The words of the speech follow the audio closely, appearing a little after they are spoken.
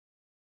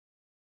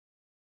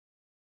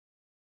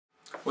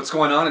What's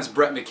going on? It's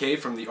Brett McKay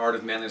from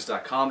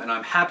theartofmanliness.com, and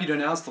I'm happy to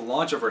announce the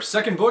launch of our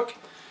second book,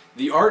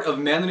 The Art of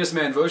Manliness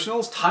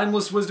Manvotionals,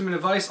 Timeless Wisdom and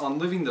Advice on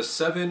Living the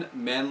 7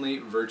 Manly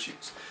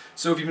Virtues.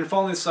 So if you've been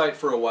following the site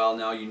for a while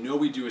now, you know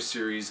we do a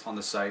series on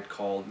the site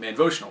called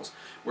Manvotionals,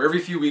 where every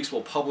few weeks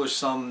we'll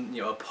publish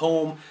a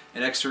poem,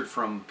 an excerpt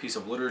from a piece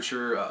of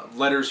literature,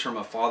 letters from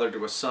a father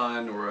to a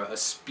son, or a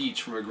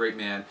speech from a great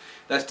man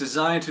that's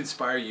designed to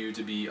inspire you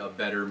to be a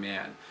better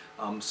man.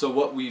 So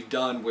what we've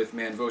done with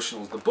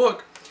Manvotionals, the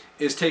book,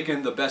 is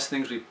taken the best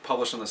things we've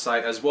published on the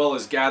site, as well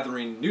as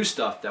gathering new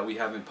stuff that we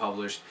haven't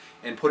published,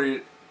 and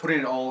putting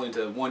it all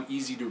into one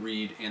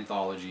easy-to-read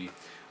anthology.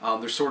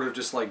 They're sort of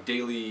just like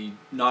daily,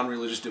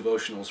 non-religious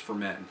devotionals for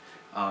men.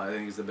 I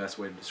think is the best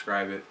way to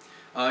describe it.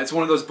 It's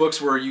one of those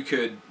books where you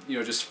could,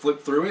 just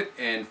flip through it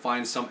and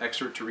find some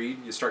excerpt to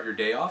read. You start your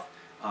day off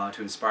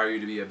to inspire you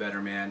to be a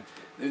better man.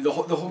 The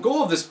whole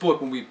goal of this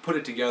book, when we put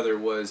it together,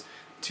 was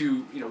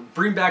to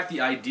bring back the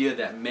idea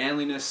that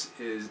manliness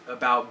is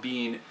about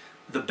being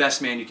the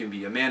best man you can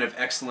be, a man of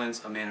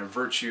excellence, a man of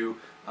virtue,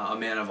 a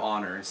man of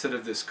honor, instead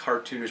of this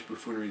cartoonish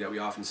buffoonery that we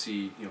often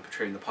see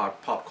portrayed in the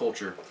pop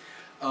culture.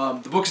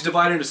 The book is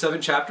divided into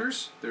 7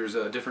 chapters. There's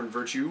a different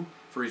virtue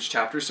for each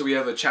chapter. So we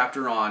have a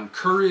chapter on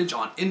courage,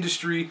 on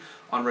industry,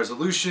 on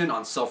resolution,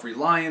 on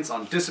self-reliance,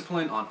 on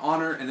discipline, on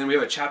honor, and then we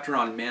have a chapter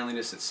on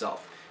manliness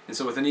itself. And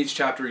so within each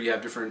chapter you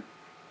have different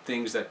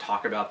things that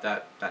talk about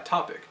that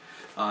topic.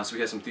 So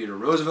we have some Theodore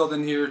Roosevelt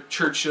in here,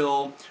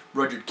 Churchill,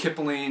 Rudyard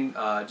Kipling,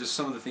 just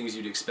some of the things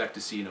you'd expect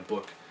to see in a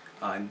book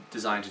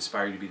designed to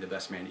inspire you to be the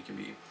best man you can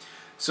be.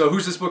 So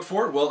who's this book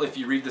for? Well, if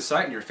you read the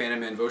site and you're a fan of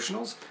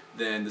Manvotionals,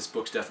 then this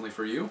book's definitely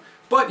for you.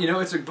 But,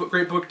 it's a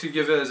great book to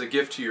give as a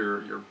gift to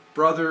your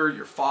brother,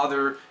 your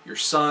father, your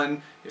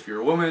son, if you're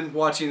a woman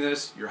watching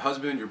this, your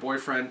husband, your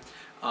boyfriend.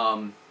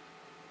 If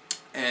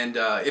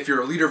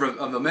you're a leader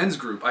of a men's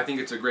group, I think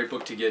it's a great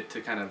book to get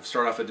to kind of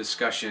start off a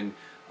discussion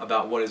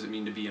about what does it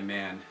mean to be a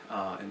man,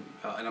 and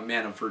a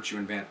man of virtue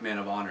and man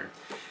of honor.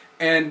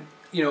 And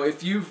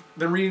if you've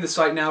been reading the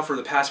site now for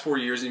the past 4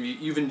 years and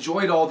you've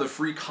enjoyed all the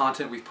free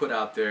content we've put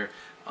out there,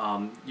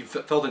 you've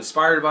felt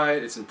inspired by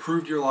it, it's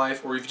improved your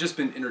life, or you've just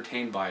been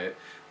entertained by it,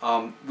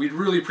 we'd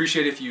really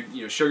appreciate if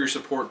you show your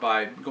support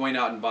by going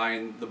out and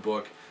buying the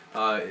book.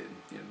 To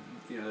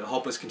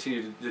help us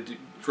continue to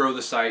grow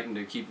the site and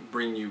to keep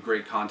bringing you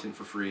great content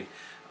for free.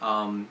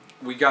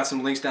 We got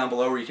some links down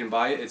below where you can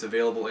buy it. It's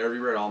available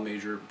everywhere at all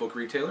major book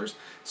retailers.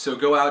 So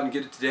go out and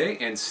get it today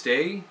and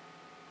stay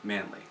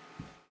manly.